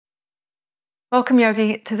Welcome,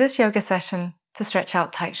 yogi, to this yoga session to stretch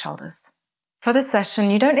out tight shoulders. For this session,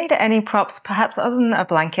 you don't need any props, perhaps other than a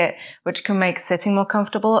blanket, which can make sitting more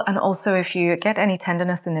comfortable. And also, if you get any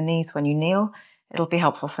tenderness in the knees when you kneel, it'll be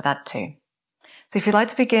helpful for that too. So if you'd like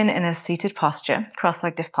to begin in a seated posture,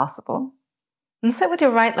 cross-legged if possible, and sit with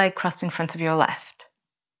your right leg crossed in front of your left.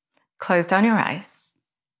 Close down your eyes.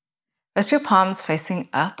 Rest your palms facing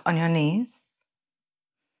up on your knees.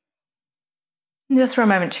 And just for a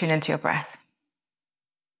moment, tune into your breath.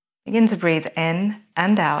 Begin to breathe in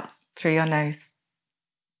and out through your nose.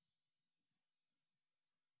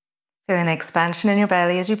 Feel an expansion in your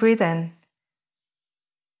belly as you breathe in,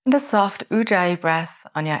 and a soft ujjayi breath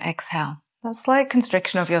on your exhale. That slight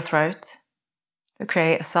constriction of your throat to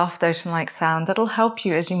create a soft ocean-like sound that'll help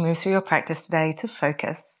you as you move through your practice today to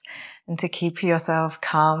focus and to keep yourself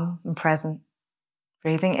calm and present.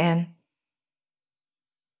 Breathing in,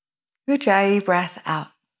 ujjayi breath out.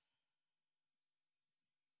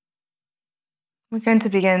 We're going to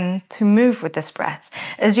begin to move with this breath.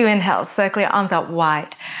 As you inhale, circle your arms out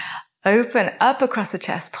wide. Open up across the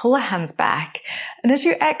chest, pull the hands back. And as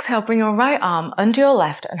you exhale, bring your right arm under your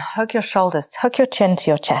left and hug your shoulders, tuck your chin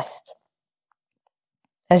to your chest.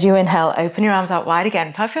 As you inhale, open your arms out wide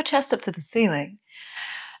again, puff your chest up to the ceiling.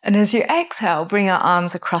 And as you exhale, bring your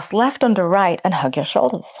arms across left under right and hug your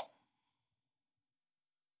shoulders.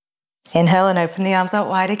 Inhale and open the arms out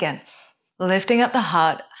wide again. Lifting up the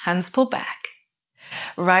heart, hands pull back.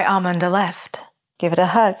 Right arm under left. Give it a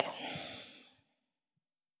hug.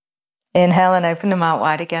 Inhale and open them out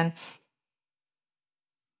wide again.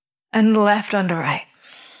 And left under right.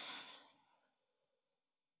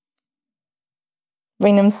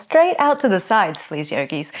 Bring them straight out to the sides, please,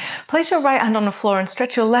 yogis. Place your right hand on the floor and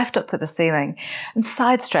stretch your left up to the ceiling. And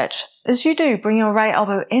side stretch. As you do, bring your right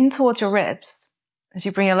elbow in towards your ribs. As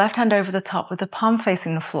you bring your left hand over the top with the palm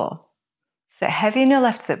facing the floor. Sit heavy in your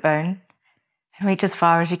left sit bone. And reach as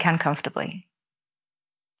far as you can comfortably.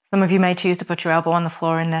 Some of you may choose to put your elbow on the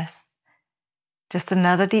floor in this. Just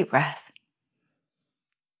another deep breath.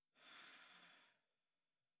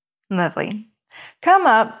 Lovely. Come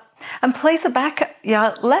up and place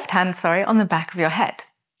your left hand on the back of your head.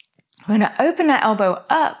 We're going to open that elbow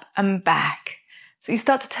up and back. So you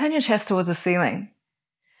start to turn your chest towards the ceiling.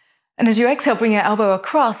 And as you exhale, bring your elbow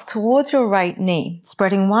across towards your right knee,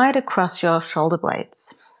 spreading wide across your shoulder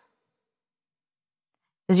blades.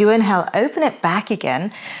 As you inhale, open it back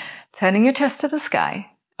again, turning your chest to the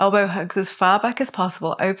sky. Elbow hugs as far back as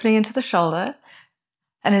possible, opening into the shoulder.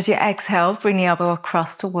 And as you exhale, bring the elbow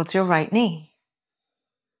across towards your right knee.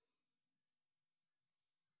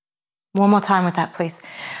 One more time with that, please.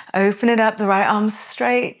 Open it up, the right arm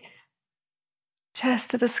straight,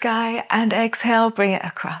 chest to the sky, and exhale, bring it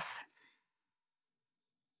across.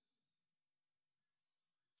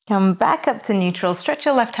 Come back up to neutral, stretch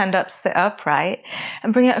your left hand up, sit upright,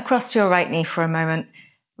 and bring it across to your right knee for a moment,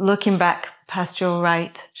 looking back past your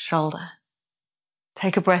right shoulder.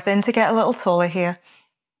 Take a breath in to get a little taller here,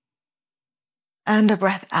 and a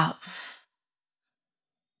breath out.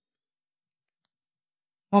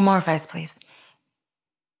 One more of those, please.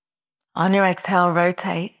 On your exhale,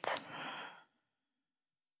 rotate.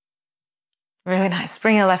 Really nice.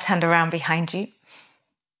 Bring your left hand around behind you.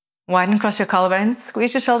 Widen across your collarbones,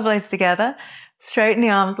 squeeze your shoulder blades together, straighten the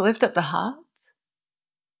arms, lift up the heart.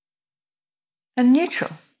 And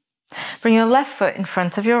neutral. Bring your left foot in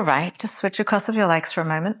front of your right, just switch across of your legs for a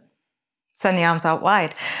moment. Send the arms out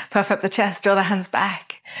wide, puff up the chest, draw the hands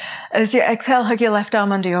back. As you exhale, hug your left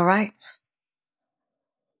arm under your right.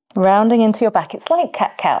 Rounding into your back, it's like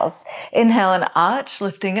cat-cows. Inhale and arch,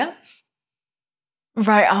 lifting up.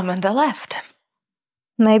 Right arm under left.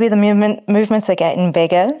 Maybe the movements are getting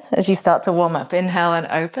bigger as you start to warm up. Inhale and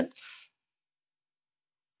open.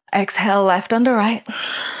 Exhale, left under right.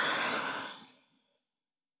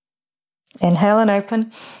 Inhale and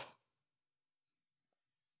open.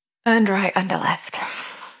 And right under left.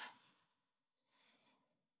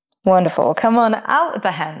 Wonderful. Come on out with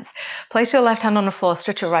the hands. Place your left hand on the floor,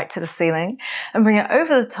 stretch your right to the ceiling, and bring it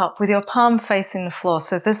over the top with your palm facing the floor.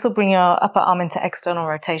 So this will bring your upper arm into external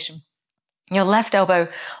rotation. Your left elbow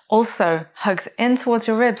also hugs in towards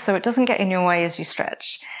your ribs so it doesn't get in your way as you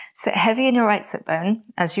stretch. Sit heavy in your right sit bone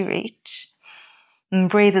as you reach. And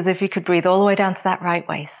breathe as if you could breathe all the way down to that right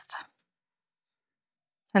waist.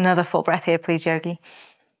 Another full breath here, please, yogi.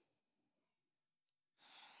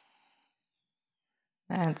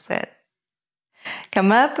 That's it.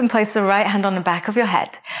 Come up and place the right hand on the back of your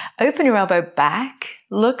head. Open your elbow back.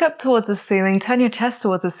 Look up towards the ceiling. Turn your chest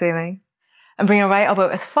towards the ceiling. And bring your right elbow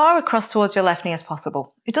as far across towards your left knee as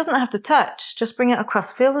possible. It doesn't have to touch. Just bring it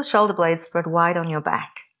across. Feel the shoulder blades spread wide on your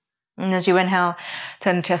back. And as you inhale,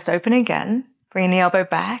 turn the chest open again. Bring the elbow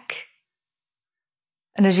back.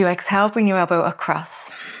 And as you exhale, bring your elbow across.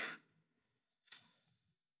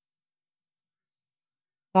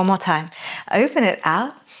 One more time. Open it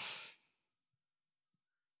out.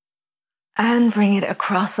 And bring it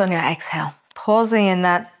across on your exhale. Pausing in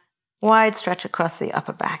that wide stretch across the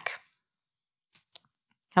upper back.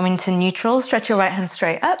 Coming to neutral, stretch your right hand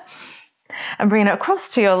straight up. And bring it across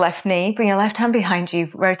to your left knee. Bring your left hand behind you.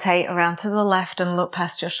 Rotate around to the left and look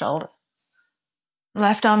past your shoulder.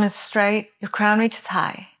 Left arm is straight. Your crown reaches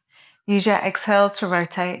high. Use your exhales to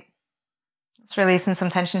rotate. It's releasing some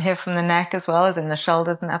tension here from the neck as well as in the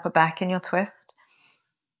shoulders and upper back in your twist.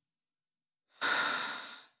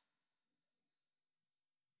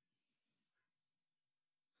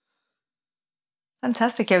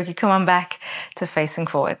 Fantastic, yogi. Come on back to facing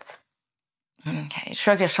forwards. Okay,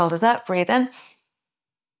 shrug your shoulders up, breathe in.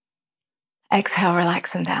 Exhale,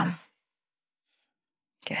 relax them down.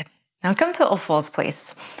 Good. Now come to all fours,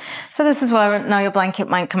 please. So this is where now your blanket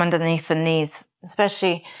might come underneath the knees,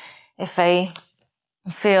 especially if they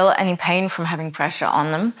feel any pain from having pressure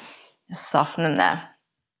on them. Just soften them there.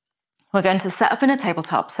 We're going to set up in a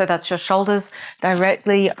tabletop, so that's your shoulders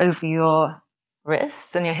directly over your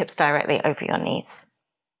wrists and your hips directly over your knees.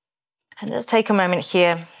 And just take a moment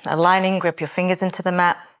here, aligning, grip your fingers into the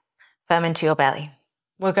mat, firm into your belly.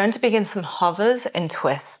 We're going to begin some hovers and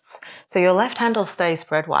twists. So your left hand will stay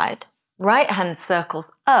spread wide. Right hand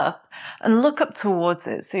circles up and look up towards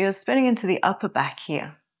it. So you're spinning into the upper back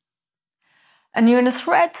here. And you're going to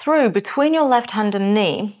thread through between your left hand and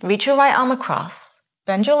knee, reach your right arm across,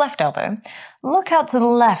 bend your left elbow, look out to the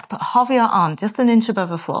left, but hover your arm just an inch above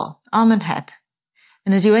the floor, arm and head.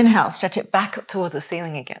 And as you inhale, stretch it back up towards the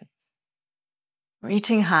ceiling again.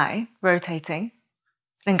 Reaching high, rotating.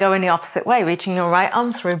 Then go in the opposite way, reaching your right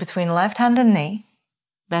arm through between left hand and knee,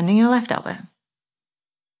 bending your left elbow.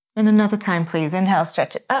 And another time, please. Inhale,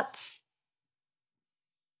 stretch it up.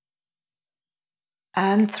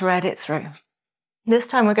 And thread it through. This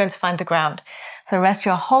time we're going to find the ground. So rest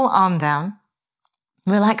your whole arm down.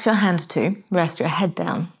 Relax your hand too. Rest your head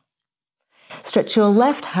down. Stretch your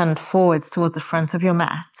left hand forwards towards the front of your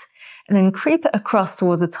mat. And then creep it across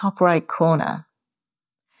towards the top right corner.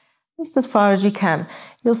 Just as far as you can.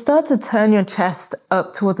 You'll start to turn your chest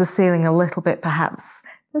up towards the ceiling a little bit perhaps.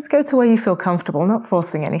 Just go to where you feel comfortable, not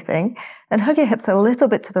forcing anything. And hug your hips a little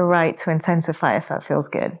bit to the right to intensify if that feels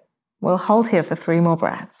good. We'll hold here for 3 more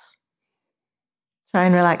breaths. Try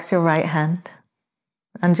and relax your right hand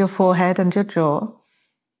and your forehead and your jaw.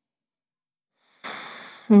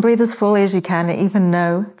 And breathe as fully as you can, even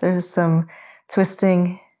though there's some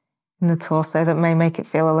twisting in the torso that may make it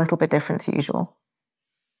feel a little bit different to usual.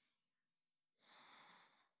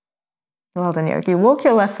 Well done, yogi. Walk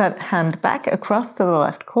your left hand back across to the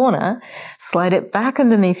left corner, slide it back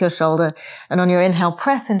underneath your shoulder, and on your inhale,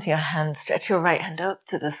 press into your hand, stretch your right hand up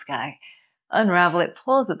to the sky. Unravel it,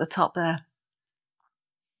 pause at the top there.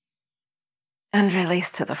 And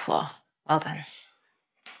release to the floor. Well done.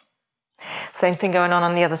 Same thing going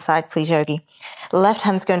on the other side, please, yogi. Left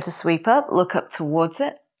hand's going to sweep up, look up towards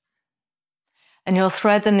it. And you'll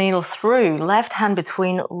thread the needle through, left hand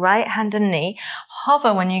between right hand and knee.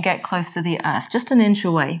 Hover when you get close to the earth, just an inch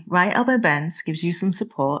away. Right elbow bends, gives you some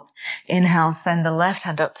support. Inhale, send the left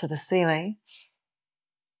hand up to the ceiling.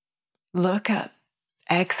 Look up.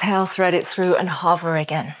 Exhale, thread it through and hover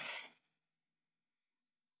again.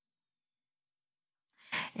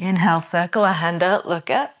 Inhale, circle a hand up, look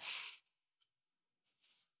up.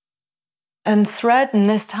 And thread, and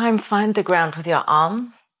this time find the ground with your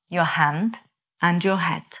arm, your hand, and your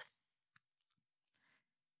head.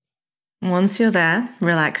 Once you're there,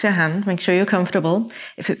 relax your hand, make sure you're comfortable.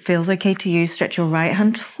 If it feels okay to you, stretch your right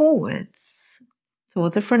hand forwards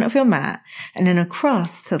towards the front of your mat and then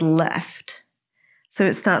across to the left. So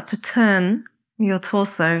it starts to turn your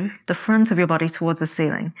torso, the front of your body towards the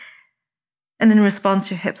ceiling. And in response,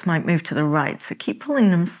 your hips might move to the right. So keep pulling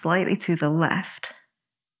them slightly to the left.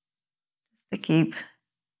 Just to keep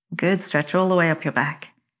good stretch all the way up your back,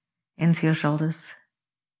 into your shoulders.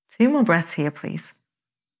 2 more breaths here, please.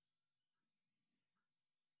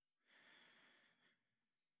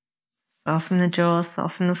 Soften the jaw,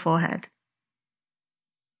 soften the forehead.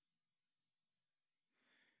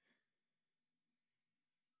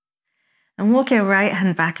 And walk your right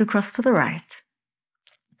hand back across to the right.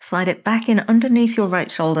 Slide it back in underneath your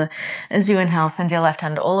right shoulder. As you inhale, send your left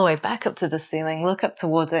hand all the way back up to the ceiling. Look up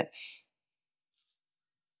towards it.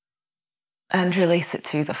 And release it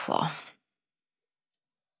to the floor.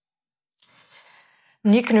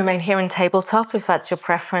 And you can remain here in tabletop if that's your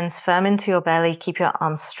preference. Firm into your belly, keep your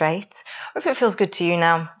arms straight. Or if it feels good to you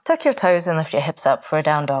now, tuck your toes and lift your hips up for a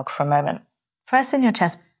down dog for a moment. Press in your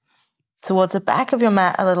chest towards the back of your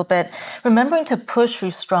mat a little bit, remembering to push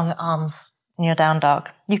through strong arms in your down dog.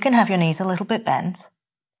 You can have your knees a little bit bent.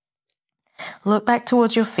 Look back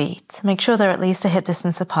towards your feet. Make sure they're at least a hip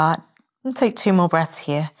distance apart. And take 2 more breaths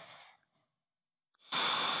here.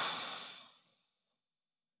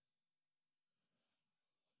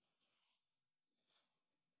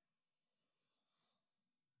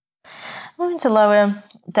 Moving to lower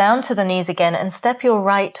down to the knees again and step your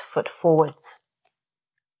right foot forwards.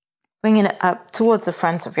 Bringing it up towards the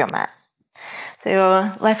front of your mat. So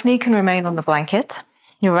your left knee can remain on the blanket.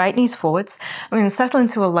 Your right knee's forwards. We're going to settle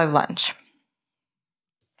into a low lunge.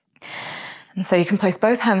 And so you can place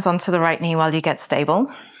both hands onto the right knee while you get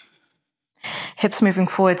stable. Hips moving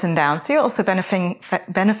forwards and down. So you're also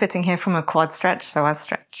benefiting here from a quad stretch, psoas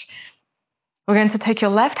stretch. We're going to take your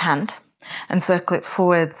left hand and circle it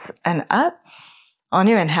forwards and up on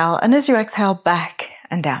your inhale. And as you exhale, back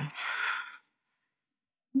and down.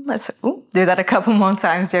 Let's do that a couple more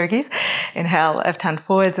times, yogis. Inhale, left hand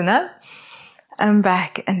forwards and up, and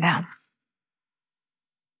back and down.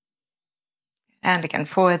 And again,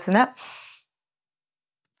 forwards and up,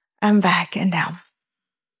 and back and down.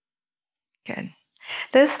 Good.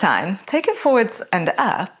 This time, take it forwards and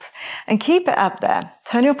up, and keep it up there.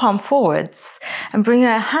 Turn your palm forwards, and bring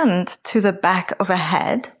your hand to the back of a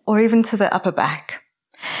head, or even to the upper back.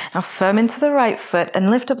 Now firm into the right foot and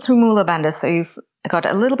lift up through Mula Bandha, so you've got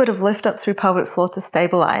a little bit of lift up through pelvic floor to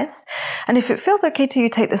stabilize. And if it feels okay to you,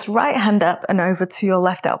 take this right hand up and over to your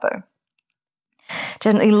left elbow.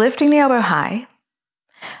 Gently lifting the elbow high,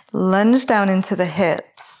 lunge down into the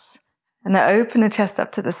hips, and then open the chest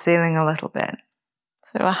up to the ceiling a little bit.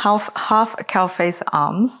 So a half cow face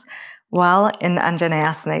arms while in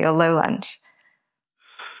Anjaneyasana, your low lunge.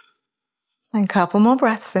 And a couple more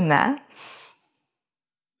breaths in there.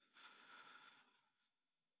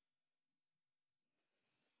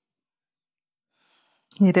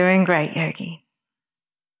 You're doing great, yogi.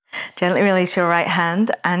 Gently release your right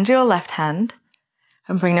hand and your left hand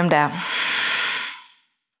and bring them down.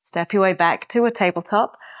 Step your way back to a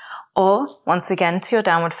tabletop or once again to your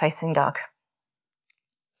downward facing dog.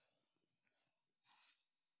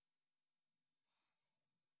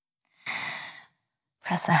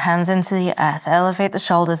 Press the hands into the earth, elevate the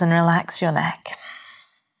shoulders and relax your neck.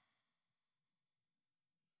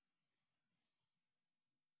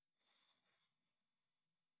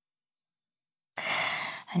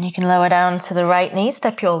 And you can lower down to the right knee,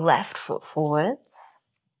 step your left foot forwards.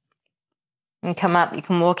 And come up, you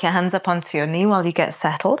can walk your hands up onto your knee while you get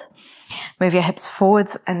settled. Move your hips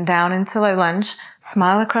forwards and down into low lunge.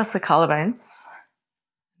 Smile across the collarbones.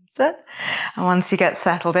 That's it. And once you get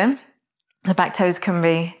settled in, the back toes can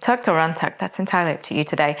be tucked or untucked. That's entirely up to you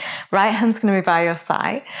today. Right hand's going to be by your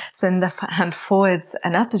thigh. Send the hand forwards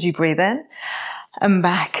and up as you breathe in. And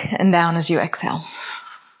back and down as you exhale.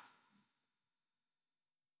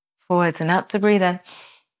 Forwards and up to breathe in.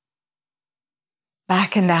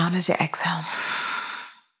 Back and down as you exhale.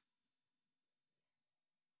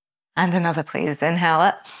 And another, please. Inhale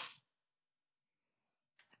up.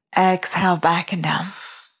 Exhale, back and down.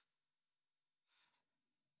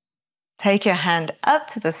 Take your hand up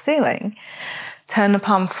to the ceiling. Turn the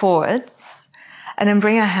palm forwards. And then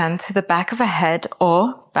bring your hand to the back of a head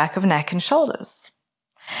or back of neck and shoulders.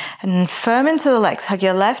 And firm into the legs. Hug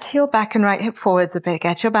your left heel back and right hip forwards a bit.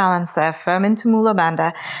 Get your balance there. Firm into Mula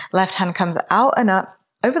Bandha. Left hand comes out and up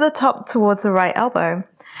over the top towards the right elbow.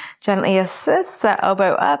 Gently assist that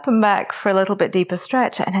elbow up and back for a little bit deeper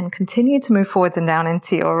stretch, and then continue to move forwards and down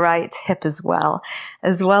into your right hip as well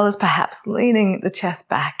as perhaps leaning the chest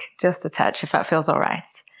back just a touch if that feels all right.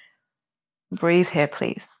 Breathe here,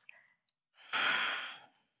 please.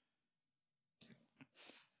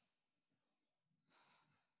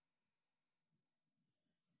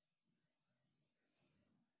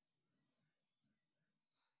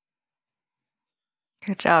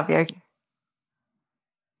 Good job, yogi.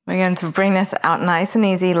 We're going to bring this out nice and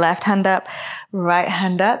easy. Left hand up, right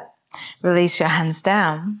hand up. Release your hands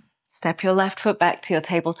down. Step your left foot back to your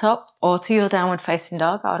tabletop or to your downward facing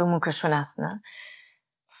dog, Ardha Mukha Svanasana.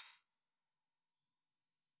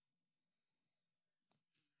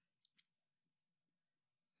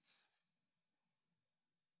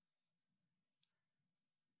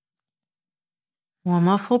 One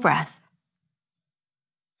more full breath.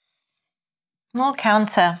 We'll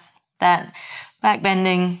counter that back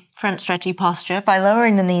bending, front stretchy posture by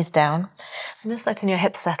lowering the knees down and just letting your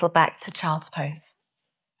hips settle back to child's pose.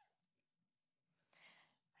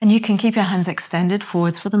 And you can keep your hands extended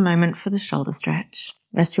forwards for the moment for the shoulder stretch.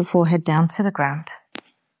 Rest your forehead down to the ground.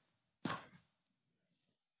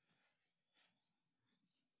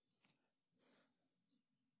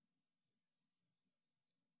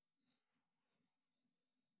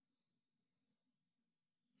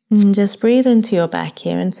 And just breathe into your back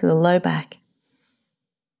here, into the low back.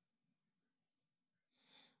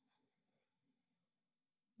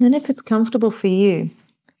 And if it's comfortable for you,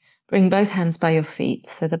 bring both hands by your feet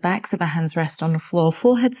so the backs of the hands rest on the floor,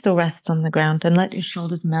 forehead still rests on the ground, and let your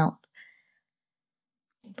shoulders melt.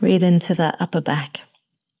 Breathe into the upper back.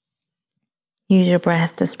 Use your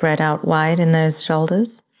breath to spread out wide in those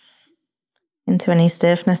shoulders, into any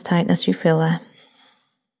stiffness, tightness you feel there.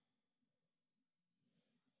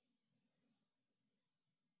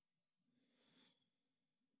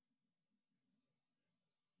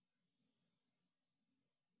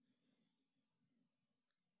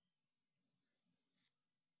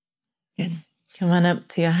 Good. Come on up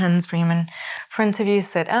to your hands, bring them in front of you,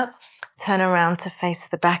 sit up, turn around to face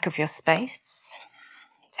the back of your space.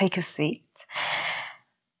 Take a seat.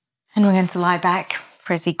 And we're going to lie back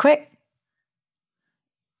pretty quick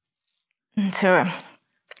into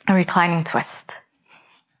a reclining twist.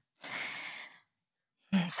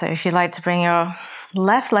 So if you'd like to bring your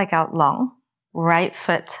left leg out long, right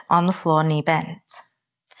foot on the floor, knee bent.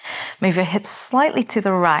 Move your hips slightly to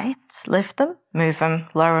the right, lift them, move them,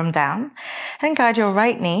 lower them down, and guide your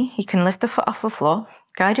right knee. You can lift the foot off the floor,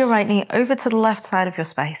 guide your right knee over to the left side of your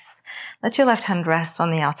space. Let your left hand rest on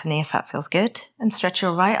the outer knee if that feels good, and stretch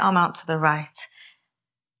your right arm out to the right.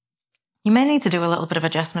 You may need to do a little bit of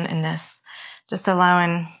adjustment in this, just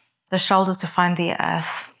allowing the shoulders to find the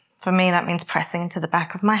earth. For me, that means pressing into the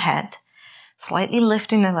back of my head, slightly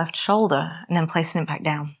lifting the left shoulder, and then placing it back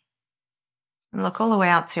down. And look all the way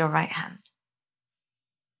out to your right hand.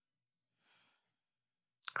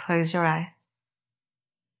 Close your eyes.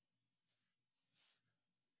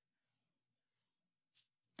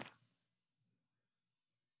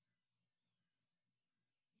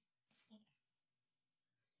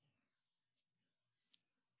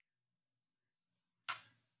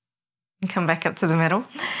 And come back up to the middle.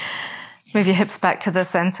 Move your hips back to the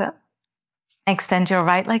center. Extend your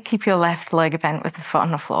right leg, keep your left leg bent with the foot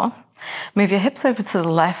on the floor. Move your hips over to the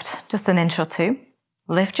left, just an inch or two.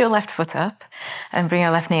 Lift your left foot up and bring your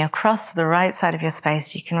left knee across to the right side of your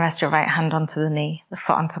space. You can rest your right hand onto the knee, the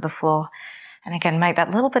foot onto the floor. And again, make that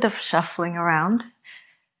little bit of shuffling around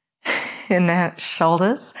in the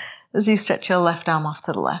shoulders as you stretch your left arm off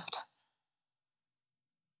to the left.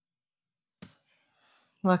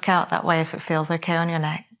 Look out that way if it feels okay on your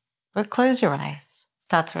neck, but close your eyes.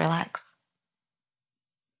 Start to relax.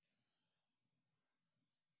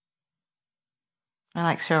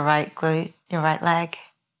 Relax your right glute, your right leg,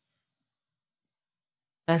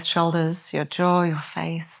 both shoulders, your jaw, your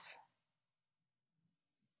face.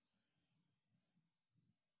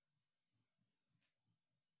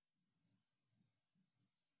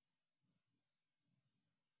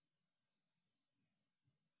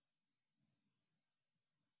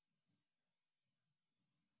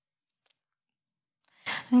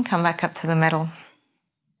 And come back up to the middle.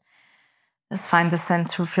 Just find the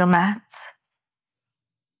center of your mat.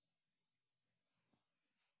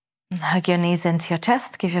 And hug your knees into your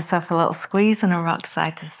chest. Give yourself a little squeeze and a rock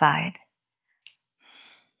side to side.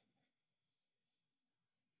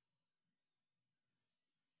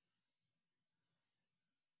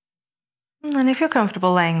 And if you're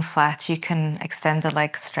comfortable laying flat, you can extend the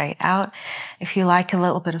legs straight out. If you like a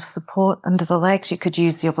little bit of support under the legs, you could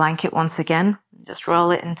use your blanket once again. Just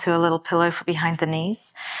roll it into a little pillow for behind the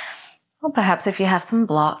knees. Or perhaps if you have some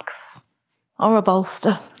blocks or a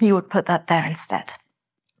bolster, you would put that there instead.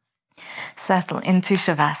 Settle into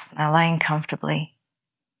Shavasana, lying comfortably.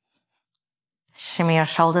 Shimmy your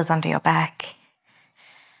shoulders under your back.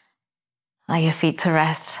 Allow your feet to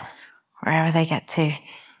rest wherever they get to.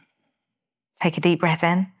 Take a deep breath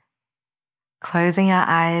in. Closing your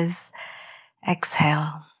eyes.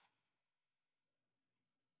 Exhale.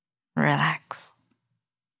 Relax.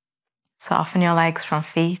 Soften your legs from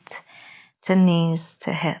feet to knees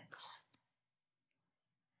to hips.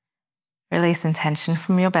 Release tension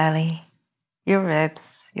from your belly, your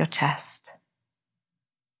ribs, your chest.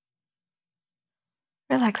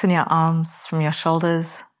 Relax in your arms from your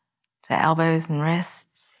shoulders to elbows and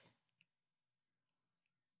wrists.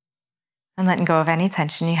 And letting go of any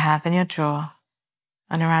tension you have in your jaw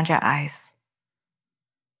and around your eyes.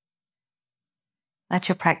 Let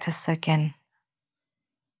your practice soak in.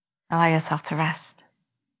 Allow yourself to rest.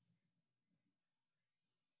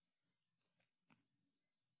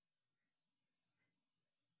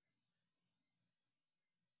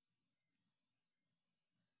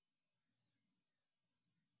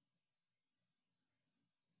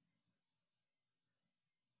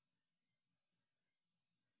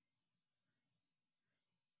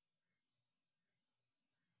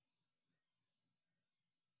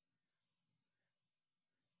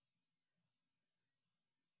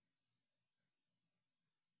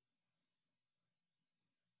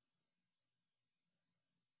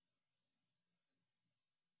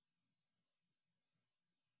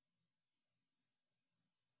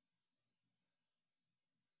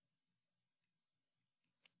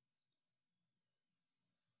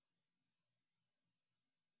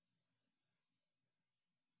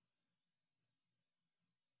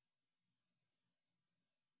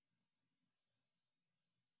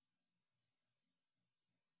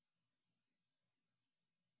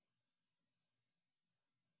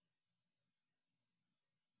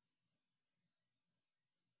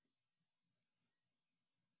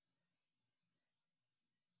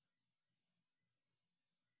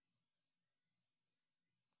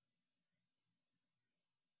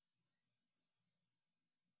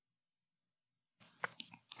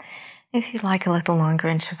 If you'd like a little longer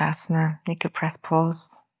in Shavasana, you could press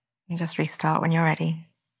pause and just restart when you're ready.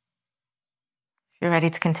 If you're ready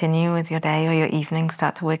to continue with your day or your evening,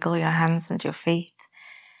 start to wiggle your hands and your feet.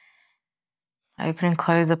 Open and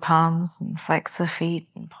close the palms and flex the feet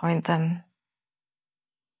and point them.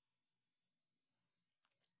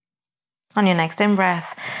 On your next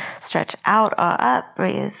in-breath, stretch out or up,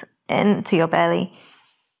 breathe into your belly.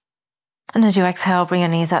 And as you exhale, bring your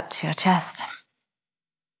knees up to your chest.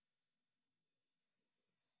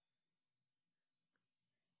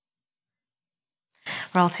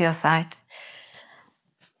 Roll to your side.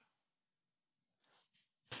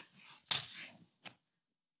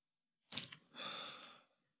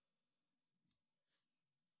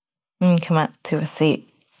 And come up to a seat.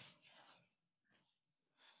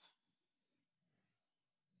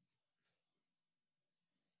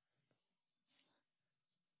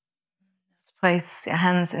 Place your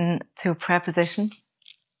hands into a prayer position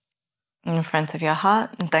in front of your heart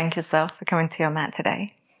and thank yourself for coming to your mat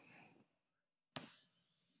today.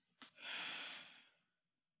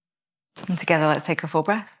 And together, let's take a full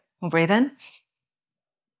breath. We'll breathe in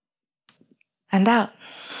and out.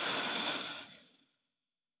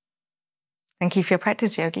 Thank you for your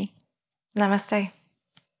practice, Yogi. Namaste.